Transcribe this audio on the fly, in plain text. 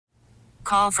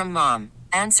Call from mom.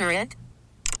 Answer it.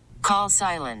 Call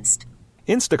silenced.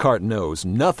 Instacart knows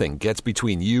nothing gets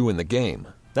between you and the game.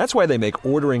 That's why they make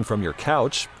ordering from your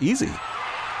couch easy.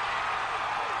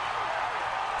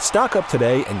 Stock up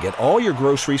today and get all your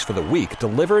groceries for the week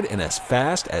delivered in as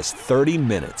fast as 30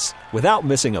 minutes without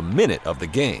missing a minute of the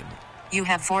game. You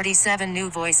have 47 new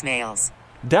voicemails.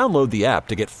 Download the app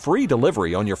to get free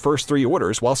delivery on your first 3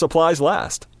 orders while supplies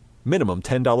last. Minimum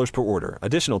 $10 per order.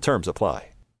 Additional terms apply.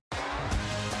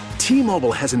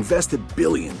 T-Mobile has invested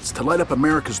billions to light up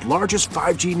America's largest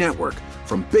 5G network,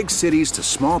 from big cities to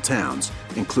small towns,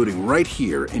 including right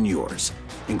here in yours.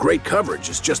 And great coverage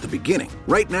is just the beginning.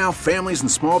 Right now, families and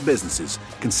small businesses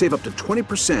can save up to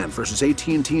 20% versus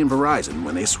AT&T and Verizon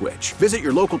when they switch. Visit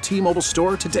your local T-Mobile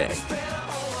store today.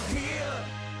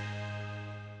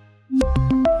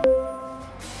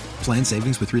 Plan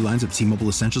savings with 3 lines of T-Mobile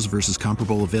Essentials versus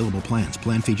comparable available plans.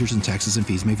 Plan features and taxes and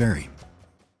fees may vary.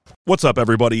 What's up,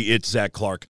 everybody? It's Zach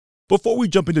Clark. Before we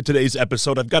jump into today's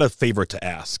episode, I've got a favor to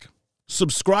ask.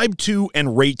 Subscribe to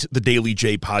and rate the Daily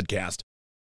J podcast.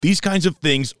 These kinds of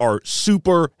things are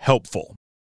super helpful.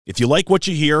 If you like what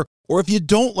you hear, or if you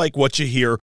don't like what you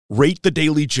hear, rate the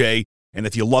Daily J, and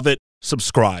if you love it,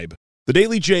 subscribe. The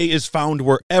Daily J is found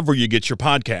wherever you get your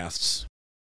podcasts.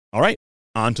 All right,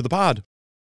 on to the pod.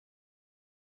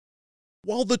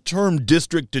 While the term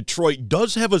District Detroit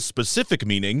does have a specific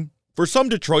meaning, for some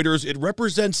Detroiters, it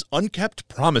represents unkept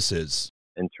promises.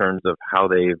 In terms of how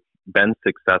they've been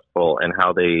successful and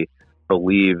how they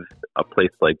believe a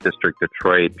place like District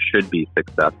Detroit should be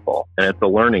successful. And it's a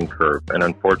learning curve, and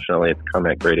unfortunately, it's come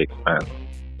at great expense.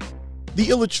 The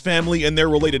Ilitch family and their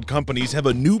related companies have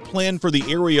a new plan for the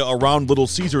area around Little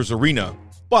Caesars Arena.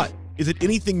 But is it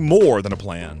anything more than a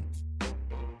plan?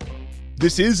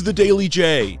 This is the Daily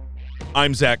J.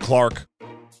 I'm Zach Clark.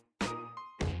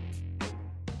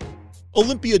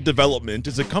 Olympia Development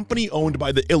is a company owned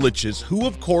by the Ilitches, who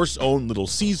of course own Little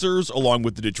Caesars, along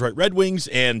with the Detroit Red Wings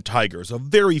and Tigers, a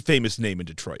very famous name in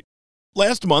Detroit.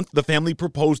 Last month, the family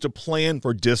proposed a plan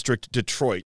for District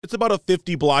Detroit. It's about a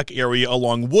 50-block area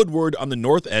along Woodward on the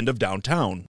north end of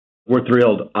downtown. We're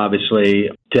thrilled, obviously,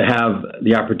 to have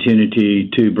the opportunity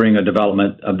to bring a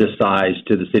development of this size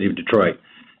to the city of Detroit.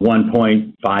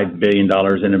 $1.5 billion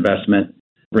in investment,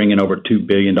 bringing over $2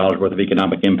 billion worth of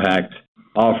economic impact,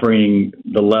 offering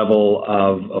the level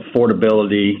of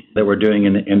affordability that we're doing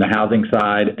in the housing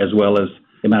side, as well as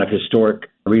the amount of historic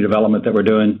redevelopment that we're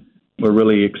doing. We're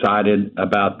really excited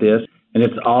about this. And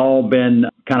it's all been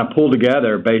kind of pulled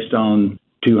together based on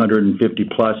 250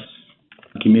 plus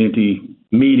community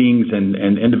meetings and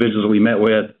individuals we met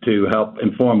with to help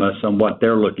inform us on what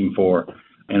they're looking for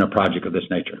in a project of this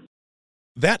nature.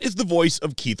 That is the voice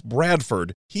of Keith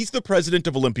Bradford. He's the president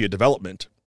of Olympia Development.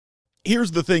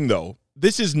 Here's the thing, though.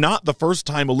 This is not the first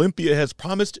time Olympia has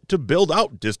promised to build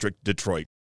out District Detroit.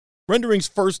 Renderings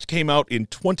first came out in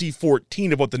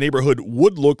 2014 of what the neighborhood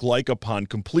would look like upon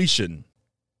completion.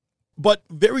 But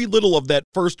very little of that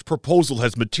first proposal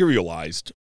has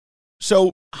materialized.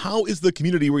 So, how is the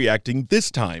community reacting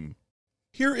this time?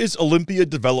 Here is Olympia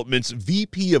Development's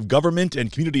VP of Government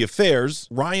and Community Affairs,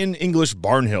 Ryan English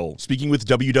Barnhill, speaking with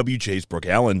WWJ's Brooke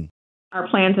Allen. Our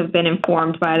plans have been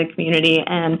informed by the community,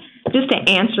 and just to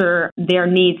answer their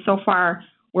needs, so far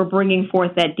we're bringing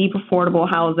forth that deep affordable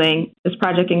housing. This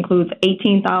project includes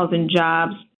 18,000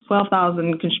 jobs,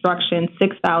 12,000 construction,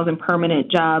 6,000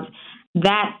 permanent jobs.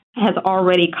 That has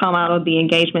already come out of the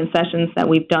engagement sessions that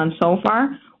we've done so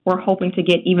far. We're hoping to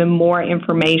get even more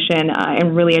information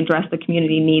and really address the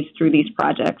community needs through these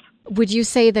projects. Would you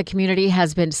say the community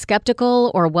has been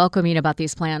skeptical or welcoming about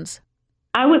these plans?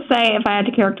 I would say, if I had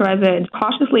to characterize it,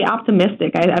 cautiously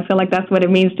optimistic. I feel like that's what it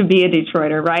means to be a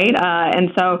Detroiter, right? And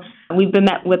so we've been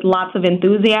met with lots of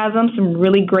enthusiasm, some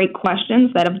really great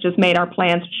questions that have just made our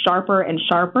plans sharper and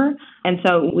sharper. And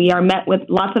so we are met with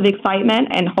lots of excitement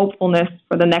and hopefulness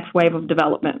for the next wave of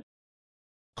development.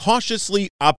 Cautiously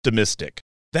optimistic.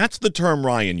 That's the term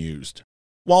Ryan used.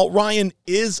 While Ryan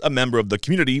is a member of the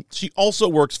community, she also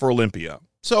works for Olympia.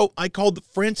 So I called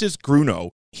Francis Gruno.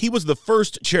 He was the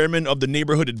first chairman of the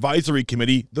Neighborhood Advisory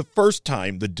Committee the first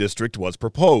time the district was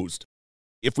proposed.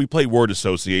 If we play word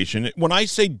association, when I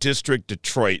say District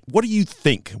Detroit, what do you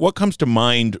think? What comes to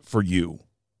mind for you?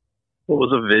 It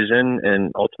was a vision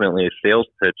and ultimately a sales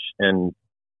pitch. And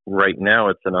right now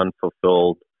it's an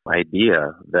unfulfilled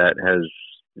idea that has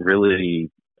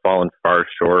really fallen far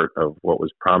short of what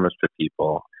was promised to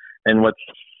people. And what's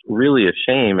really a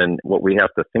shame, and what we have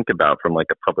to think about from like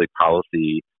a public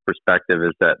policy perspective,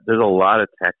 is that there's a lot of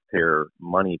taxpayer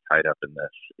money tied up in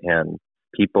this. And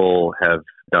people have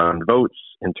done votes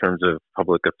in terms of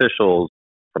public officials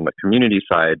from the community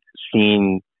side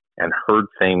seen and heard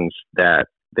things that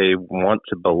they want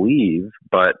to believe,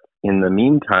 but in the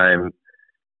meantime,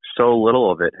 so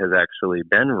little of it has actually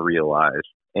been realized.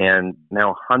 And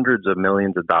now hundreds of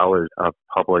millions of dollars of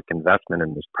public investment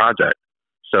in this project.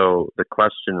 So the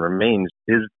question remains,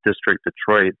 is District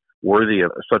Detroit worthy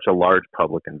of such a large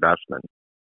public investment?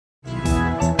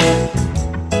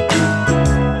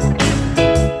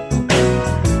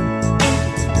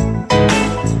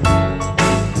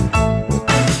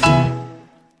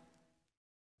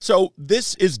 So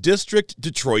this is District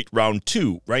Detroit Round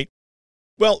 2, right?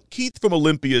 Well, Keith from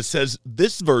Olympia says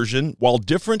this version, while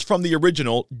different from the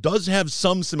original, does have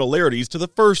some similarities to the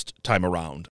first time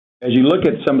around. As you look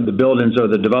at some of the buildings or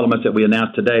the developments that we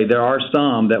announced today, there are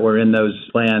some that were in those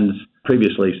plans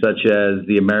previously, such as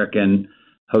the American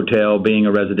Hotel being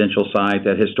a residential site,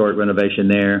 that historic renovation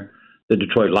there, the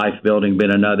Detroit Life building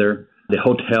being another, the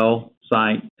hotel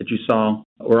site that you saw,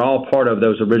 were all part of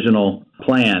those original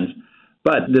plans.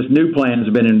 But this new plan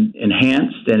has been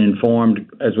enhanced and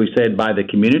informed, as we said, by the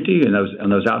community and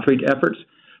those outreach efforts,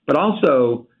 but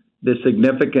also the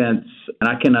significance, and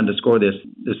I can underscore this,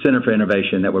 the Center for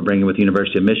Innovation that we're bringing with the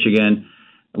University of Michigan.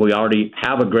 We already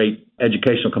have a great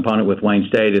educational component with Wayne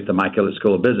State at the Mike Elliott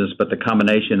School of Business, but the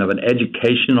combination of an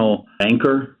educational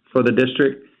anchor for the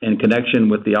district in connection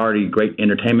with the already great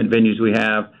entertainment venues we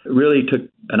have really took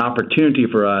an opportunity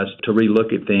for us to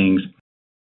relook at things.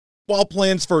 While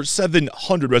plans for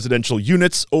 700 residential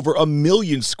units, over 1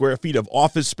 million square feet of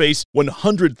office space,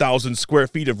 100,000 square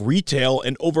feet of retail,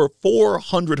 and over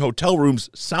 400 hotel rooms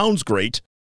sounds great,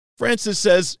 Francis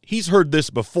says he's heard this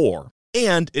before,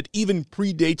 and it even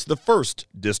predates the first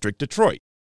District Detroit.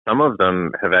 Some of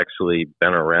them have actually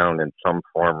been around in some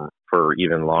form for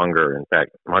even longer, in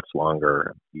fact, much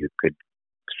longer. You could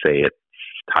say it's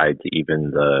tied to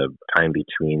even the time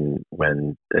between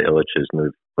when the Ilitches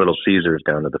moved Little Caesars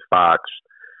down to the Fox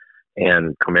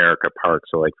and Comerica Park,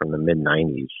 so like from the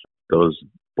mid-90s. Those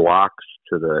blocks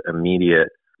to the immediate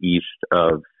east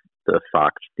of the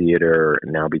Fox Theater,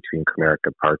 now between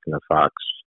Comerica Park and the Fox,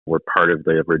 were part of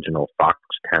the original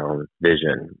Foxtown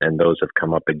vision, and those have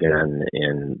come up again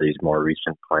in these more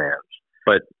recent plans.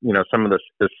 But, you know, some of the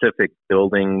specific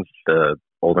buildings, the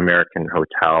Old American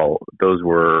Hotel, those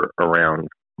were around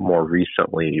more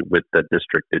recently with the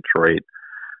District Detroit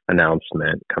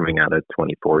announcement coming out of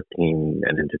 2014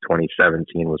 and into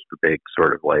 2017 was the big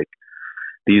sort of like,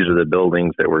 these are the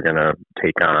buildings that we're going to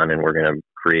take on and we're going to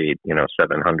create,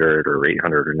 700 or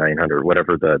 800 or 900,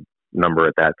 whatever the number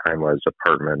at that time was,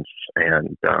 apartments.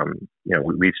 And,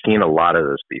 we've seen a lot of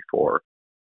this before.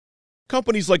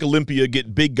 Companies like Olympia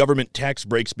get big government tax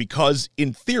breaks because,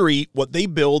 in theory, what they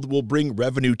build will bring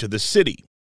revenue to the city.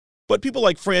 But people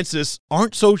like Francis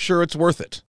aren't so sure it's worth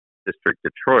it. District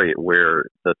Detroit, where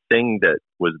the thing that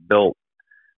was built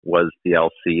was the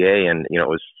LCA, and it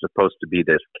was supposed to be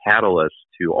this catalyst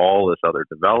to all this other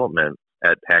development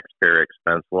at taxpayer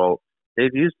expense. Well,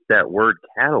 they've used that word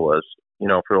catalyst,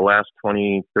 for the last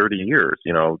 20, 30 years.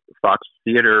 Fox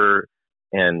Theater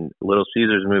and Little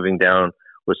Caesars moving down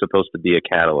was supposed to be a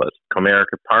catalyst.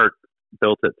 Comerica Park,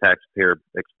 built at taxpayer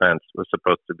expense, was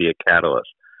supposed to be a catalyst.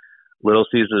 Little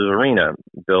Caesars Arena,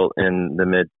 built in the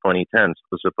mid-2010s,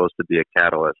 was supposed to be a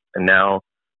catalyst. And now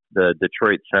the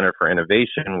Detroit Center for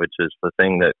Innovation, which is the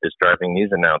thing that is driving these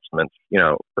announcements,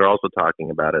 they're also talking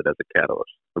about it as a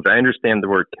catalyst. As I understand the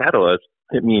word catalyst,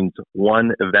 it means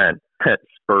one event that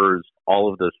spurs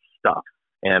all of this stuff.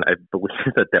 And I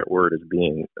believe that word is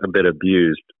being a bit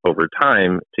abused over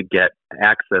time to get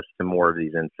access to more of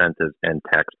these incentives and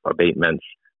tax abatements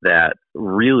that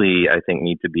really, I think,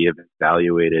 need to be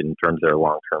evaluated in terms of their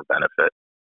long-term benefit.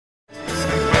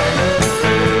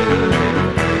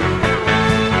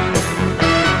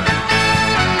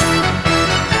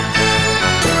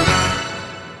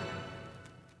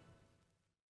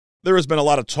 There has been a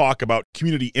lot of talk about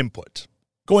community input.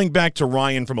 Going back to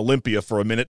Ryan from Olympia for a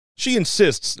minute, she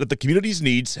insists that the community's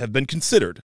needs have been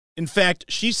considered. In fact,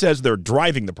 she says they're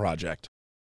driving the project.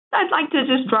 I'd like to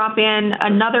just drop in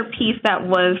another piece that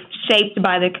was shaped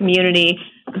by the community.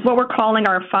 It's what we're calling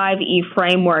our 5E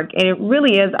framework, and it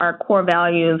really is our core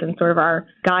values and sort of our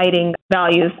guiding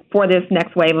values for this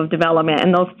next wave of development.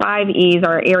 And those 5Es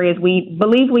are areas we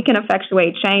believe we can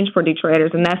effectuate change for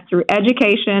Detroiters, and that's through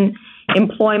education,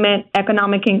 employment,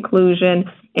 economic inclusion,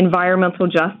 environmental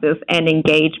justice, and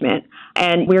engagement.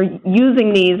 And we're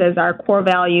using these as our core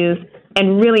values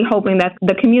and really hoping that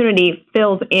the community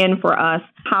fills in for us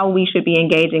how we should be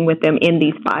engaging with them in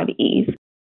these 5Es.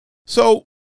 So,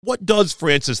 what does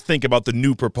Francis think about the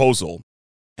new proposal?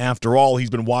 After all, he's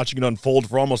been watching it unfold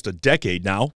for almost a decade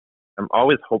now. I'm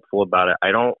always hopeful about it.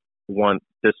 I don't want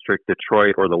District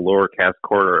Detroit or the Lower Cass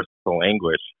Corridor to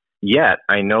languish. Yet,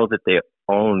 I know that they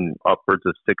own upwards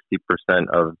of 60%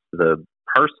 of the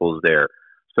parcels there.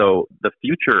 So the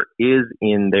future is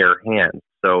in their hands.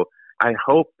 So I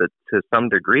hope that to some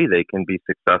degree they can be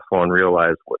successful and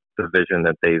realize what the vision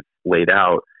that they've laid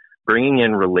out. Bringing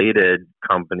in Related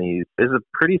companies is a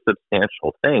pretty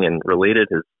substantial thing, and Related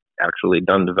has actually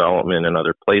done development in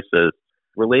other places.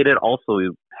 Related also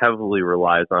heavily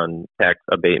relies on tax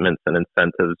abatements and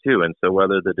incentives too. And so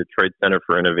whether the Detroit Center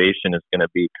for Innovation is going to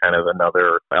be kind of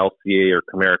another LCA or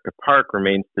Comerica Park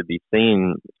remains to be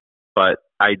seen. But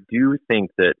I do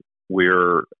think that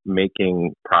we're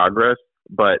making progress.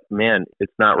 But man,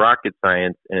 it's not rocket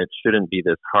science, and it shouldn't be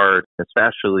this hard,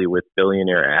 especially with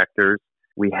billionaire actors.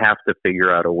 We have to figure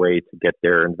out a way to get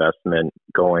their investment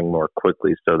going more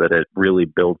quickly so that it really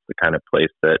builds the kind of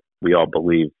place that we all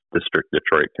believe District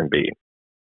Detroit can be.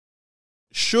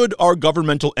 Should our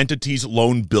governmental entities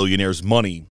loan billionaires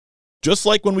money? Just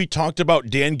like when we talked about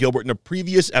Dan Gilbert in a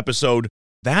previous episode,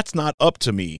 that's not up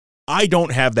to me. I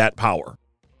don't have that power.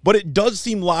 But it does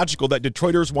seem logical that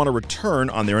Detroiters want a return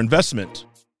on their investment.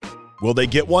 Will they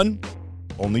get one?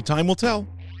 Only time will tell.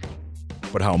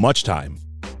 But how much time?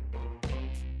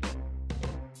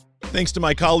 Thanks to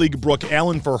my colleague Brooke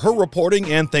Allen for her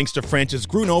reporting, and thanks to Francis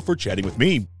Gruno for chatting with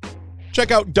me.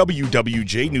 Check out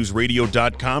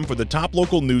WWJNewsRadio.com for the top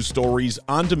local news stories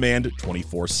on demand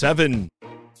 24/7.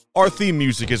 Our theme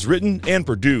music is written and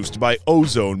produced by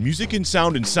Ozone Music and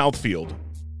Sound in Southfield.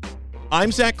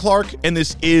 I'm Zach Clark, and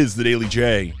this is The Daily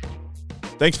J.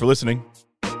 Thanks for listening.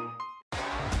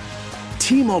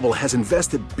 T-Mobile has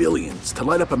invested billions to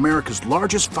light up America's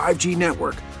largest 5G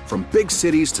network, from big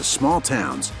cities to small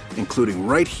towns, including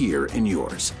right here in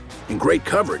yours. And great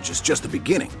coverage is just the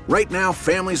beginning. Right now,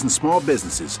 families and small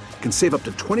businesses can save up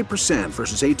to 20%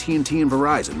 versus AT&T and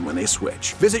Verizon when they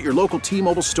switch. Visit your local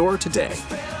T-Mobile store today.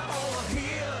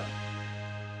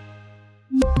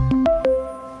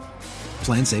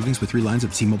 Plan savings with 3 lines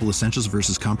of T-Mobile Essentials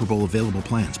versus comparable available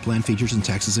plans. Plan features and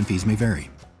taxes and fees may vary.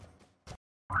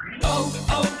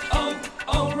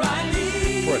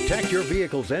 Protect your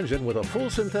vehicle's engine with a full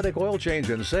synthetic oil change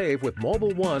and save with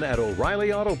Mobil 1 at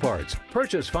O'Reilly Auto Parts.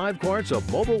 Purchase 5 quarts of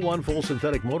Mobil 1 full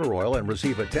synthetic motor oil and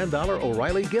receive a $10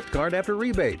 O'Reilly gift card after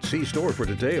rebate. See store for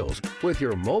details. With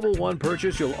your Mobil 1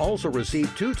 purchase, you'll also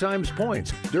receive 2 times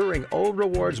points during O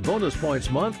Rewards Bonus Points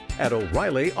Month at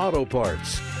O'Reilly Auto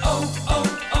Parts.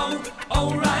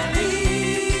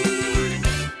 O'Reilly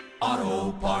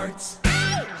Auto Parts.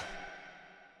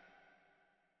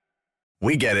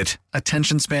 We get it.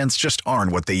 Attention spans just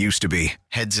aren't what they used to be.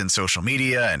 Heads in social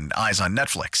media and eyes on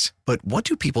Netflix. But what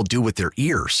do people do with their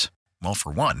ears? Well,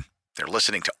 for one, they're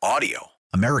listening to audio.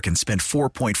 Americans spend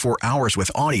 4.4 hours with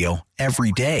audio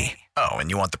every day. Oh, and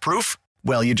you want the proof?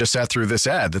 Well, you just sat through this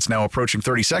ad that's now approaching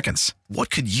 30 seconds. What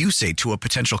could you say to a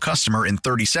potential customer in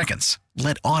 30 seconds?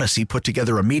 Let Odyssey put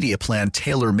together a media plan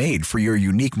tailor-made for your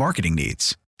unique marketing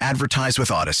needs. Advertise with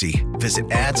Odyssey.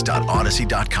 Visit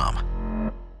ads.odyssey.com.